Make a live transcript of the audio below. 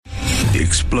The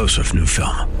explosive new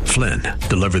film, Flynn,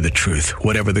 deliver the truth,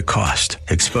 whatever the cost,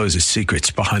 exposes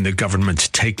secrets behind the government's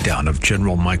takedown of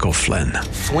General Michael Flynn.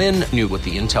 Flynn knew what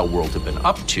the intel world had been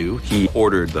up to. He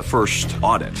ordered the first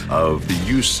audit of the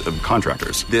use of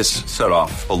contractors. This set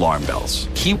off alarm bells.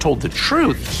 He told the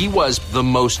truth. He was the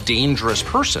most dangerous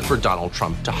person for Donald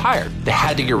Trump to hire. They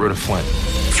had to get rid of Flynn.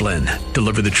 Flynn,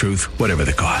 deliver the truth, whatever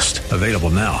the cost. Available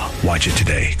now. Watch it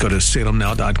today. Go to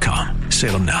salemnow.com.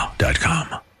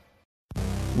 salemnow.com.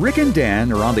 Rick and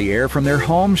Dan are on the air from their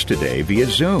homes today via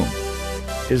Zoom.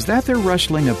 Is that the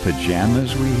rustling of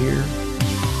pajamas we hear?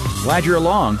 Glad you're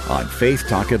along on Faith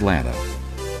Talk Atlanta.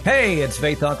 Hey, it's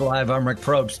Faith Talk Live. I'm Rick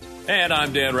Probst. And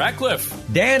I'm Dan Ratcliffe.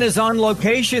 Dan is on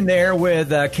location there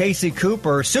with Casey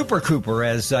Cooper, Super Cooper,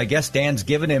 as I guess Dan's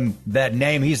given him that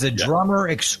name. He's a drummer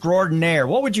extraordinaire.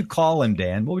 What would you call him,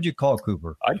 Dan? What would you call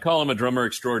Cooper? I'd call him a drummer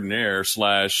extraordinaire /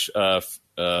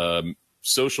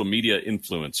 social media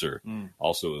influencer,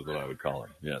 also is what I would call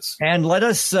him, yes. And let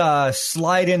us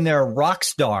slide in there rock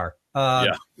star.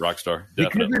 Rock star,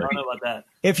 definitely. I don't know about that.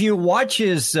 If you watch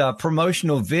his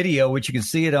promotional video, which you can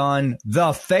see it on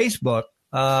the Facebook,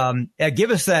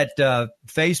 give us that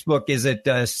Facebook. Is it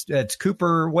it's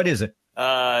Cooper? What is it?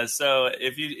 So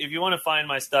if you want to find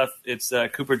my stuff, it's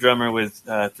Cooper Drummer with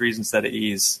 3s instead of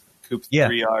E's. Coop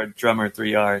 3R, drummer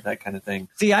 3R, that kind of thing.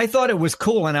 See, I thought it was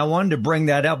cool, and I wanted to bring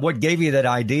that up. What gave you that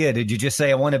idea? Did you just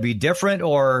say, I want to be different,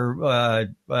 or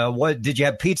what? Did you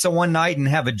have pizza one night and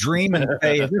have a dream and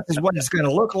say, this is what it's going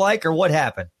to look like, or what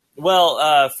happened?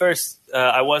 Well, first,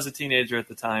 I was a teenager at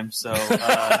the time, so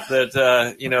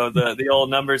the old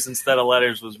numbers instead of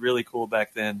letters was really cool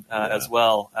back then as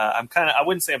well. I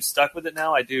wouldn't say I'm stuck with it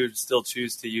now. I do still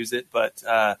choose to use it, but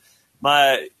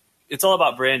it's all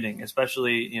about branding,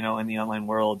 especially, in the online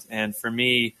world. And for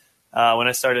me, when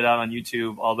I started out on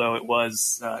YouTube, although it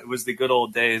was the good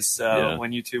old days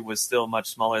when YouTube was still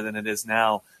much smaller than it is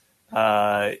now,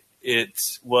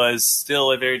 it was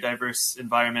still a very diverse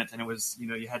environment, and it was,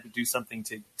 you had to do something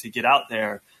to get out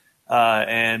there.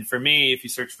 And for me, if you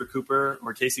search for Cooper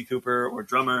or Casey Cooper or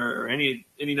drummer or any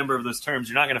number of those terms,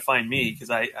 you're not going to find me because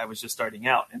I was just starting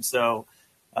out. And so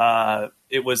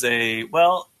it was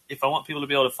if I want people to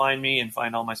be able to find me and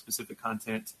find all my specific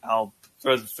content, I'll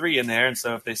throw the 3 in there. And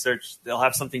so if they search, they'll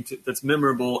have something that's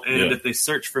memorable. And if they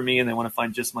search for me and they want to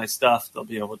find just my stuff, they'll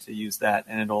be able to use that,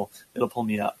 and it'll pull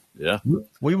me up. Yeah.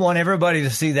 We want everybody to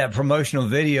see that promotional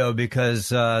video because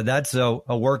that's a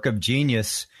work of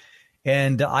genius.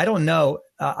 And I don't know,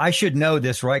 I should know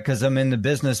this, right? Because I'm in the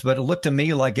business, but it looked to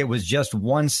me like it was just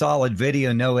one solid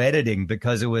video, no editing,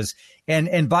 because it was,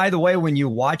 and by the way, when you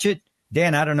watch it,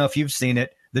 Dan, I don't know if you've seen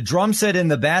it, the drum set in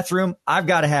the bathroom, I've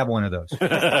got to have one of those.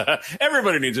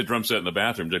 Everybody needs a drum set in the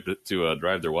bathroom to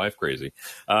drive their wife crazy.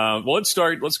 Let's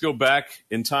go back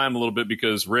in time a little bit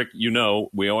because, Rick,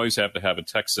 we always have to have a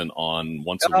Texan on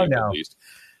once a week at least.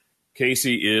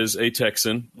 Casey is a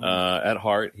Texan at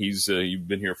heart. He's you've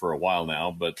been here for a while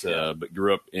now, but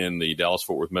grew up in the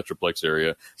Dallas-Fort Worth Metroplex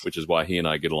area, which is why he and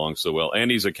I get along so well. And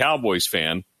he's a Cowboys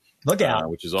fan. Look out.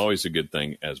 Which is always a good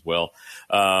thing as well.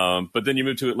 But then you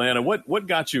moved to Atlanta. What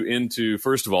got you into,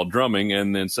 first of all, drumming,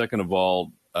 and then second of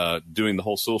all, doing the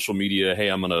whole social media, hey,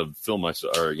 I'm going to film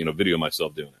myself or, video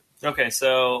myself doing it? Okay,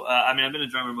 so, I've been a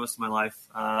drummer most of my life.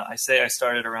 I say I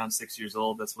started around 6 years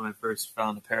old. That's when I first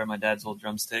found a pair of my dad's old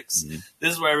drumsticks. Mm-hmm.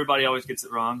 This is where everybody always gets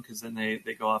it wrong because then they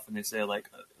go off and they say, like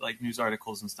news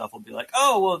articles and stuff will be like,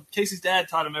 oh, well, Casey's dad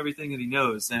taught him everything that he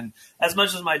knows. And as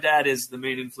much as my dad is the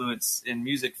main influence in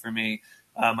music for me,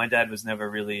 my dad was never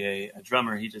really a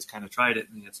drummer. He just kind of tried it,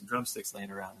 and he had some drumsticks laying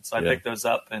around. And so I picked those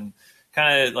up, and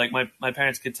kind of like my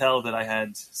parents could tell that I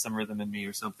had some rhythm in me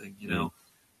or something, know.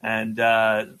 And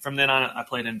from then on, I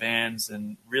played in bands,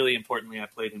 and really importantly, I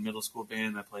played in middle school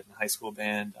band, I played in high school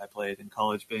band, I played in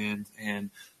college band, and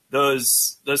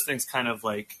those things kind of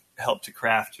like helped to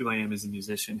craft who I am as a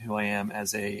musician, who I am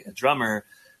as a drummer.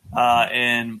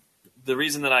 And the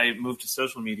reason that I moved to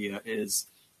social media is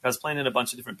I was playing in a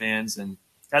bunch of different bands, and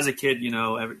as a kid,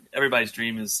 everybody's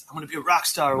dream is I'm going to be a rock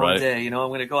star one day. I'm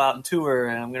going to go out and tour,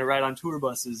 and I'm going to ride on tour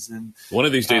buses. And one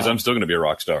of these days, I'm still going to be a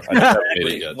rock star. I haven't made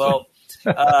it yet. Well.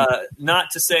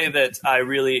 Not to say that I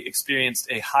really experienced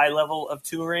a high level of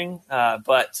touring,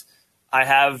 but I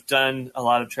have done a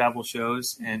lot of travel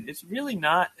shows, and it's really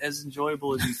not as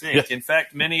enjoyable as you think. In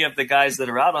fact, many of the guys that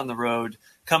are out on the road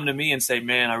come to me and say,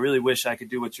 man, I really wish I could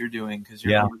do what you're doing because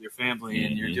you're with your family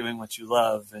and you're doing what you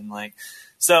love. And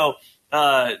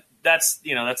that's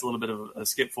a little bit of a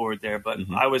skip forward there. But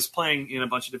I was playing in a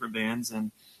bunch of different bands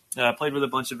and played with a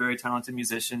bunch of very talented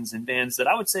musicians and bands that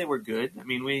I would say were good. I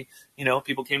mean,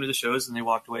 people came to the shows and they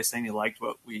walked away saying they liked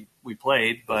what we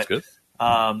played, but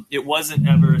it wasn't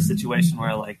ever a situation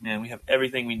where like, man, we have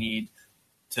everything we need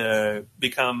to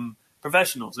become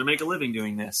professionals or make a living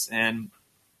doing this. And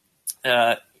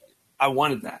I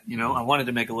wanted that, I wanted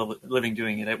to make a living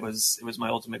doing it. It was my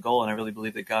ultimate goal. And I really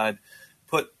believe that God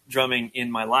put drumming in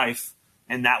my life,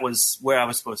 and that was where I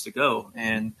was supposed to go.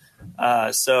 And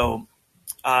so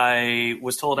I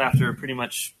was told after pretty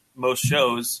much most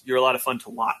shows, you're a lot of fun to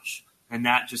watch. And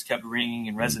that just kept ringing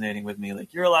and resonating with me.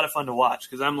 Like, you're a lot of fun to watch,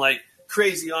 because I'm like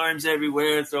crazy arms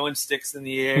everywhere, throwing sticks in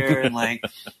the air, and like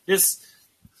just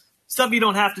stuff you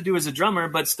don't have to do as a drummer,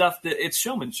 but stuff that it's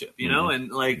showmanship, and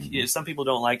like some people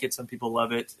don't like it, some people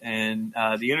love it, and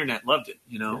the internet loved it,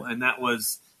 and that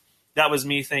was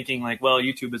me thinking like, well,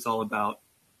 YouTube is all about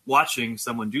watching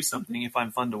someone do something. If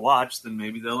I'm fun to watch, then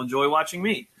maybe they'll enjoy watching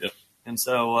me. Yep. And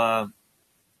so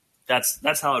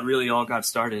that's how it really all got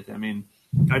started. I mean,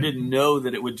 I didn't know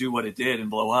that it would do what it did and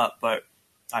blow up, but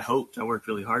I worked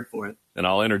really hard for it. And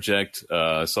I'll interject.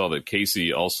 I saw that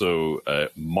Casey also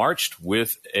marched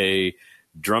with a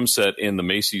drum set in the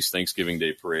Macy's Thanksgiving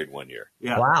Day Parade one year.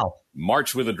 Yeah. Wow.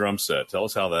 March with a drum set. Tell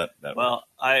us how that Well,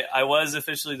 I was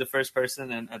officially the first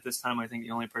person, and at this time I think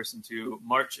the only person to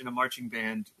march in a marching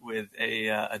band with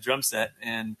a drum set,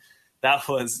 and that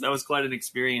was quite an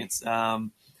experience.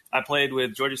 I played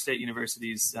with Georgia State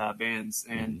University's bands,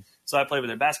 and so I played with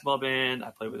their basketball band,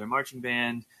 I played with their marching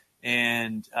band,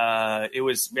 and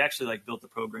we actually like built the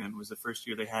program. It was the first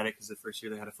year they had it, because the first year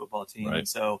they had a football team. Right. And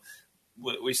so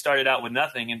we started out with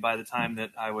nothing, and by the time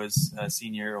that I was a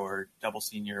senior or double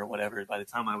senior or whatever, by the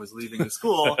time I was leaving the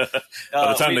school, by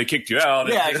the time they kicked you out,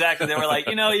 yeah, exactly. They were like,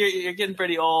 you're getting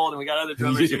pretty old, and we got other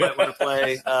drummers who might want to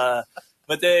play.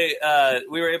 But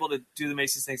we were able to do the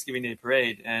Macy's Thanksgiving Day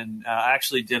Parade, and I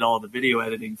actually did all the video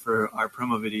editing for our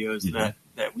promo videos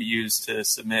that we used to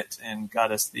submit, and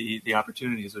got us the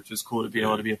opportunities, which was cool to be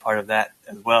able to be a part of that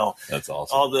as well. That's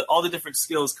awesome. All the different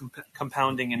skills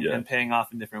compounding and paying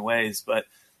off in different ways. But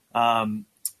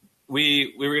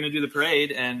we were going to do the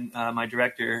parade, and my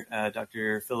director,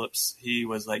 Dr. Phillips, he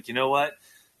was like, you know what?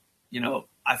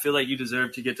 I feel like you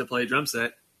deserve to get to play a drum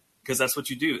set, because that's what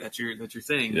you do. That's your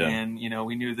thing. Yeah. And,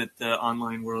 we knew that the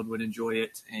online world would enjoy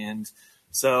it. And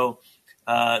so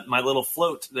my little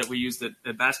float that we used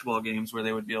at basketball games, where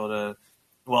they would be able to,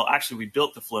 well, actually we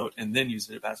built the float and then used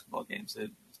it at basketball games.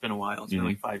 It's been a while. It's been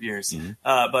like 5 years.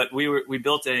 But we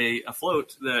built a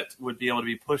float that would be able to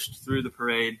be pushed through the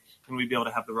parade, and we'd be able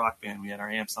to have the rock band. We had our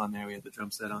amps on there. We had the drum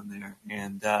set on there.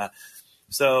 And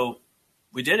so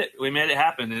we did it. We made it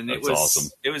happen, and it was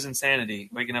awesome. It was insanity.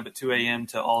 Waking up at 2 a.m.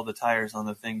 to all the tires on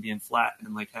the thing being flat,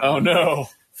 and like having to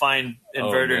find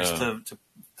inverters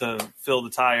to fill the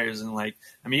tires, and like,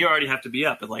 I mean, you already have to be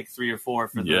up at like 3 or 4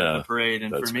 for the parade,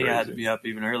 and for me, crazy. I had to be up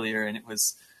even earlier, and it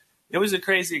was a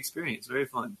crazy experience. Very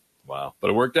fun. Wow,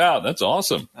 but it worked out. That's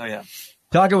awesome. Oh yeah.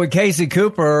 Talking with Casey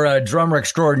Cooper, drummer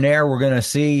extraordinaire. We're going to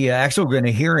see. Actually, we're going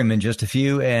to hear him in just a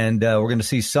few, and we're going to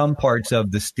see some parts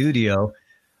of the studio.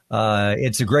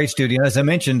 It's a great studio. As I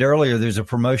mentioned earlier, there's a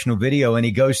promotional video, and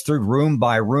he goes through room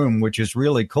by room, which is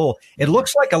really cool. It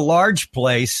looks like a large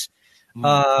place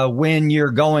when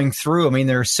you're going through. I mean,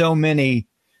 there are so many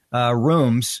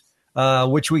rooms,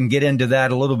 which we can get into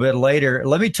that a little bit later.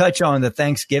 Let me touch on the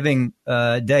Thanksgiving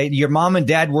Day. Your mom and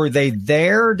dad, were they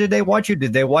there? Did they watch you?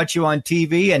 Did they watch you on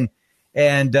TV?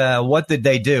 And what did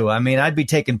they do? I mean, I'd be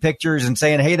taking pictures and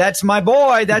saying, "Hey, that's my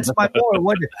boy. That's my boy."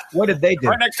 What did they do?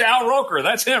 Right next to Al Roker.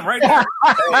 That's him right there.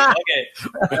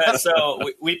 Okay. So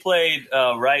we played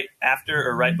right after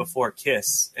or right before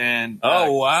Kiss. And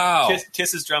wow.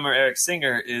 Kiss's drummer Eric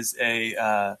Singer is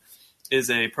a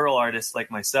Pearl artist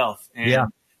like myself. And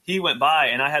he went by,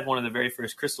 and I had one of the very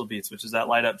first Crystal Beats, which is that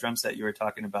light up drum set you were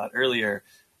talking about earlier.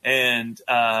 And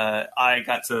I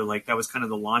got to, like, that was kind of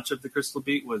the launch of the Crystal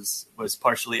Beat, was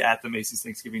partially at the Macy's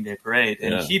Thanksgiving Day Parade.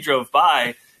 And he drove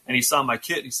by, and he saw my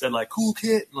kit, and he said, like, "Cool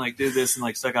kit," and like did this and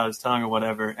like stuck out his tongue or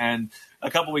whatever. And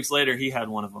a couple weeks later, he had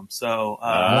one of them. So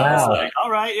I was like, all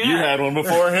right, yeah. You had one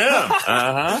before him.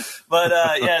 But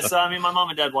so I mean, my mom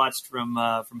and dad watched from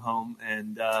home,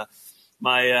 and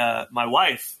my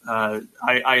wife, I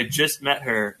had just met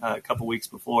her a couple weeks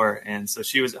before, and so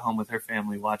she was at home with her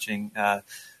family watching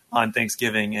on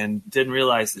Thanksgiving, and didn't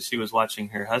realize that she was watching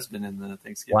her husband in the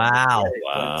Thanksgiving. Wow. Day.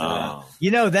 Wow.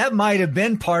 But, that might have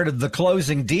been part of the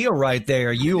closing deal right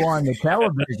there. You on the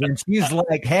television. She's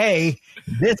like, "Hey,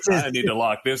 I need to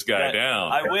lock this guy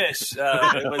down." I wish. It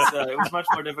was much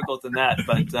more difficult than that,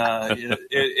 but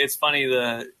it's funny.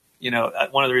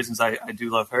 One of the reasons I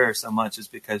do love her so much is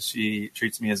because she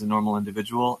treats me as a normal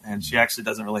individual, and she actually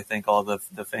doesn't really think all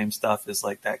the fame stuff is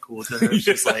like that cool to her.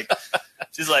 She's like,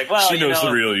 She's like, well, she knows the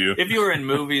real you. If you were in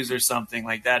movies or something,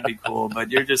 like that'd be cool.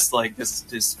 But you're just like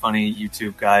this funny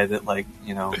YouTube guy that like,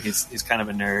 he's kind of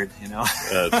a nerd,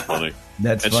 That's funny.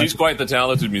 That's and funny. she's quite the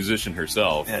talented musician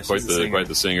herself. Yeah, quite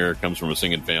the singer. Comes from a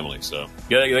singing family. So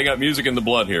yeah, they got music in the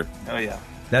blood here. Oh yeah.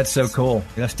 That's so cool.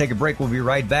 Let's take a break. We'll be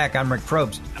right back. I'm Rick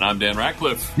Probst. And I'm Dan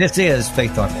Ratcliffe. This is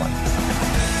Faith Talk Live.